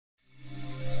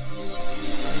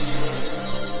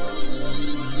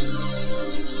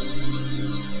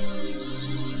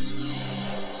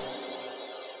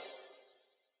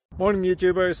Morning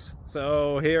YouTubers.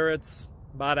 So here it's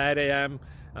about 8 a.m.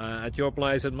 At your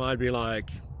place it might be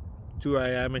like 2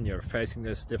 a.m. and you're facing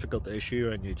this difficult issue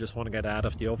and you just want to get out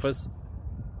of the office.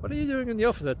 What are you doing in the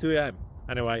office at 2 a.m.?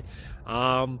 Anyway,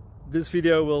 this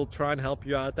video will try and help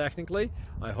you out technically.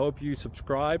 I hope you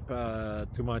subscribe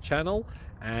to my channel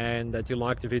and that you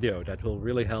like the video. That will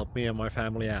really help me and my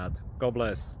family out. God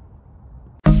bless.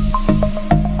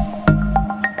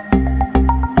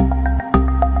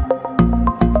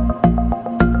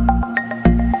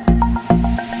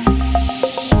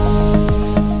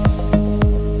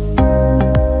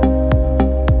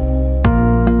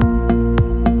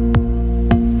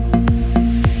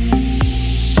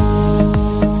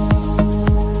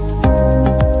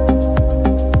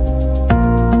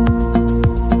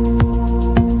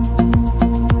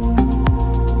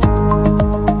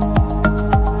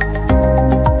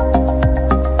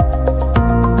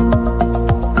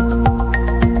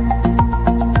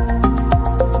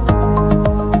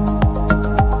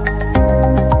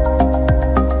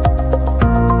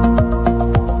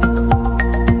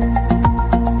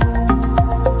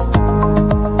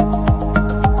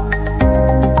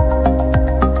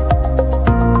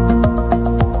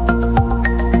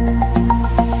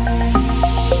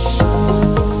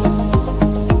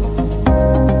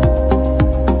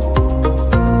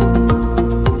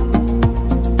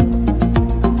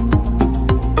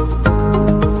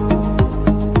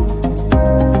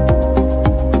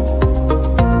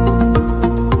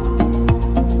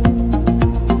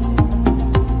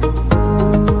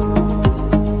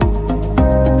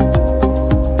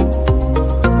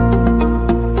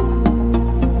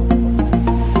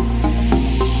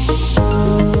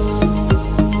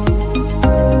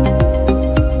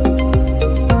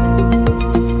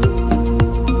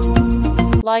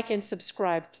 Like and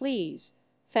subscribe, please.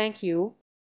 Thank you.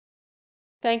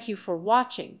 Thank you for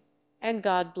watching, and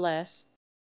God bless.